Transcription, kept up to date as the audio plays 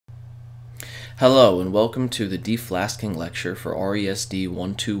Hello and welcome to the Deflasking lecture for RESD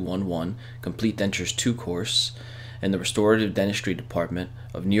 1211 Complete Dentures II course in the Restorative Dentistry Department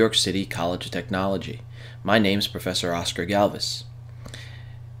of New York City College of Technology. My name is Professor Oscar Galvis.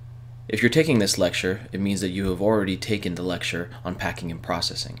 If you're taking this lecture, it means that you have already taken the lecture on packing and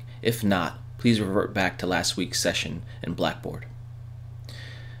processing. If not, please revert back to last week's session in Blackboard.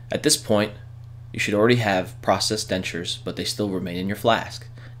 At this point, you should already have processed dentures, but they still remain in your flask.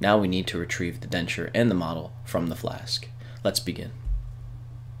 Now we need to retrieve the denture and the model from the flask. Let's begin.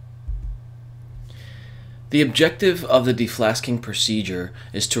 The objective of the deflasking procedure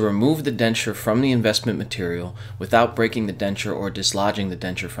is to remove the denture from the investment material without breaking the denture or dislodging the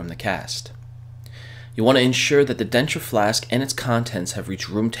denture from the cast. You want to ensure that the denture flask and its contents have reached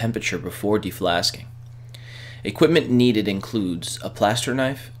room temperature before deflasking. Equipment needed includes a plaster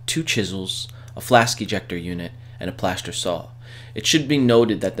knife, 2 chisels, a Flask Ejector unit, and a plaster saw. It should be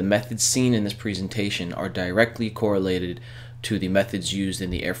noted that the methods seen in this presentation are directly correlated to the methods used in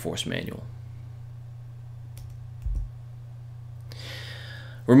the Air Force Manual.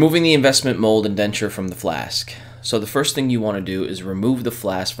 Removing the investment mold and denture from the flask. So the first thing you want to do is remove the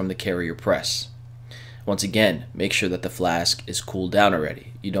flask from the carrier press. Once again, make sure that the flask is cooled down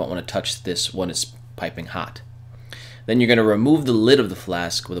already. You don't want to touch this when it's piping hot. Then you're going to remove the lid of the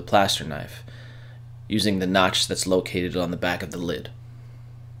flask with a plaster knife, using the notch that's located on the back of the lid.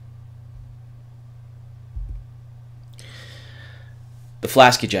 The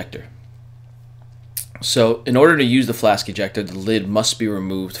Flask Ejector. So in order to use the Flask Ejector, the lid must be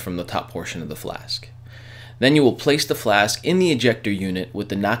removed from the top portion of the flask. Then you will place the flask in the ejector unit with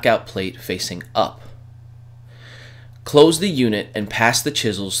the knockout plate facing up. Close the unit and pass the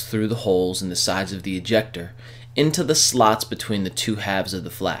chisels through the holes in the sides of the ejector into the slots between the two halves of the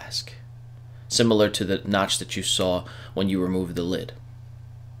flask, similar to the notch that you saw when you removed the lid.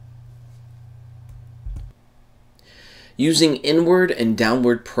 Using inward and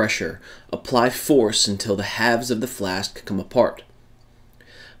downward pressure, apply force until the halves of the flask come apart.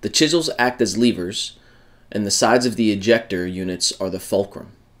 The chisels act as levers, and the sides of the ejector units are the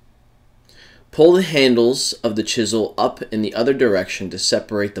fulcrum. Pull the handles of the chisel up in the other direction to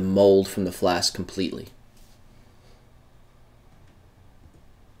separate the mold from the flask completely.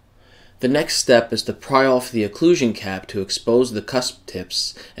 The next step is to pry off the occlusion cap to expose the cusp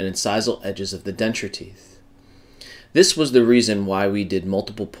tips and incisal edges of the denture teeth. This was the reason why we did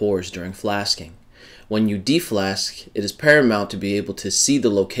multiple pours during flasking. When you deflask, it is paramount to be able to see the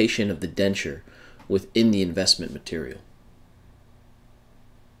location of the denture within the investment material.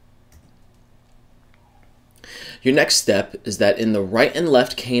 Your next step is that in the right and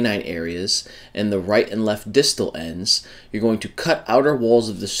left canine areas and the right and left distal ends, you're going to cut outer walls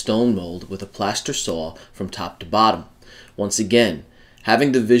of the stone mold with a plaster saw from top to bottom. Once again,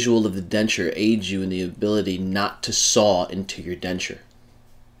 having the visual of the denture aids you in the ability not to saw into your denture.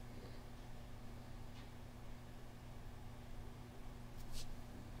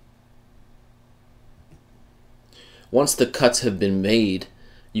 Once the cuts have been made,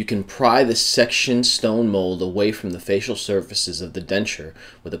 you can pry the section stone mold away from the facial surfaces of the denture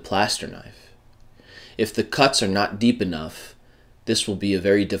with a plaster knife. If the cuts are not deep enough, this will be a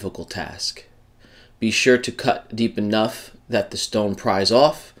very difficult task. Be sure to cut deep enough that the stone pries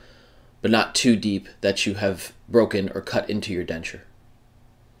off, but not too deep that you have broken or cut into your denture.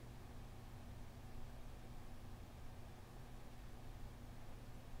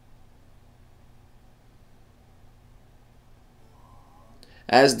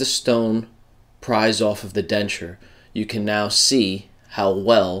 As the stone pries off of the denture, you can now see how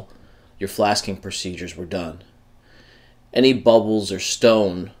well your flasking procedures were done. Any bubbles or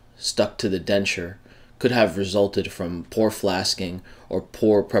stone stuck to the denture could have resulted from poor flasking or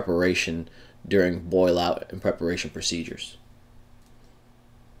poor preparation during boil out and preparation procedures.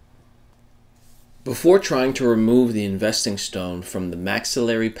 Before trying to remove the investing stone from the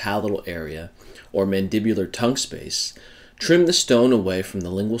maxillary palatal area or mandibular tongue space, trim the stone away from the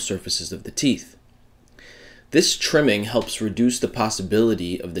lingual surfaces of the teeth. This trimming helps reduce the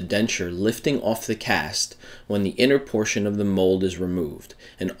possibility of the denture lifting off the cast when the inner portion of the mold is removed,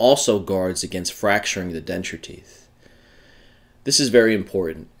 and also guards against fracturing the denture teeth. This is very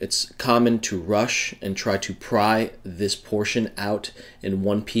important. It's common to rush and try to pry this portion out in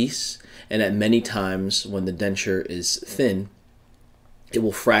one piece, and at many times when the denture is thin, it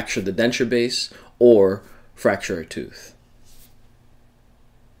will fracture the denture base or fracture a tooth.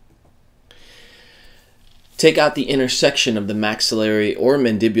 Take out the intersection of the maxillary or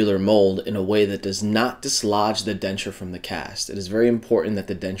mandibular mold in a way that does not dislodge the denture from the cast. It is very important that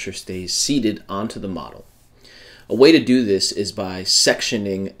the denture stays seated onto the model. A way to do this is by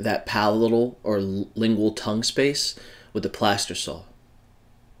sectioning that palatal or lingual tongue space with a plaster saw.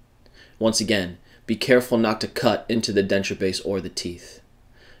 Once again, be careful not to cut into the denture base or the teeth.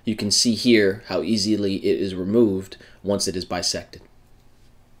 You can see here how easily it is removed once it is bisected.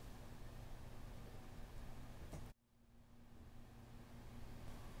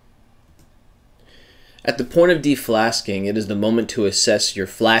 At the point of deflasking, it is the moment to assess your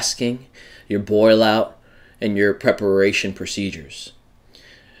flasking, your boil out, and your preparation procedures.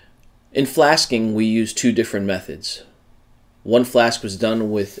 In flasking, we use two different methods. One flask was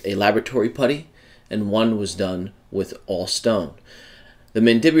done with a laboratory putty, and one was done with all stone. The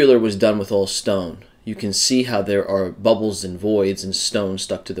mandibular was done with all stone. You can see how there are bubbles and voids and stone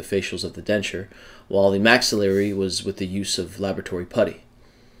stuck to the facials of the denture, while the maxillary was with the use of laboratory putty.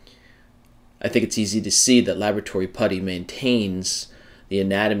 I think it's easy to see that laboratory putty maintains the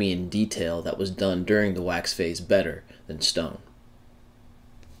anatomy and detail that was done during the wax phase better than stone.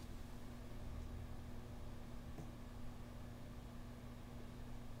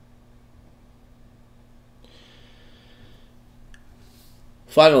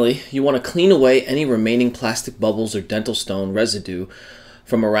 Finally, you want to clean away any remaining plastic bubbles or dental stone residue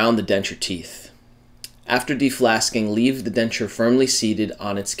from around the denture teeth. After deflasking, leave the denture firmly seated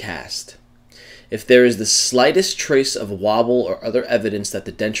on its cast. If there is the slightest trace of wobble or other evidence that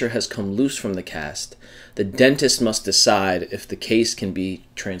the denture has come loose from the cast, the dentist must decide if the case can be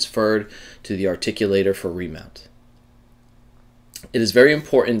transferred to the articulator for remount. It is very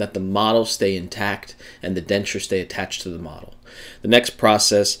important that the model stay intact and the denture stay attached to the model. The next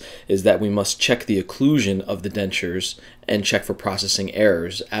process is that we must check the occlusion of the dentures and check for processing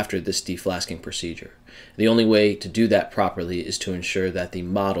errors after this deflasking procedure. The only way to do that properly is to ensure that the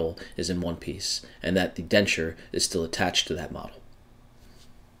model is in one piece and that the denture is still attached to that model.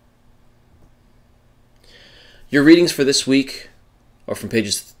 Your readings for this week are from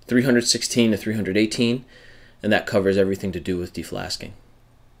pages 316 to 318, and that covers everything to do with deflasking.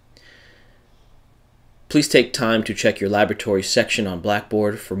 Please take time to check your laboratory section on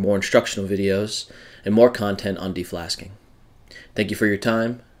Blackboard for more instructional videos and more content on deflasking. Thank you for your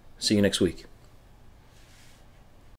time. See you next week.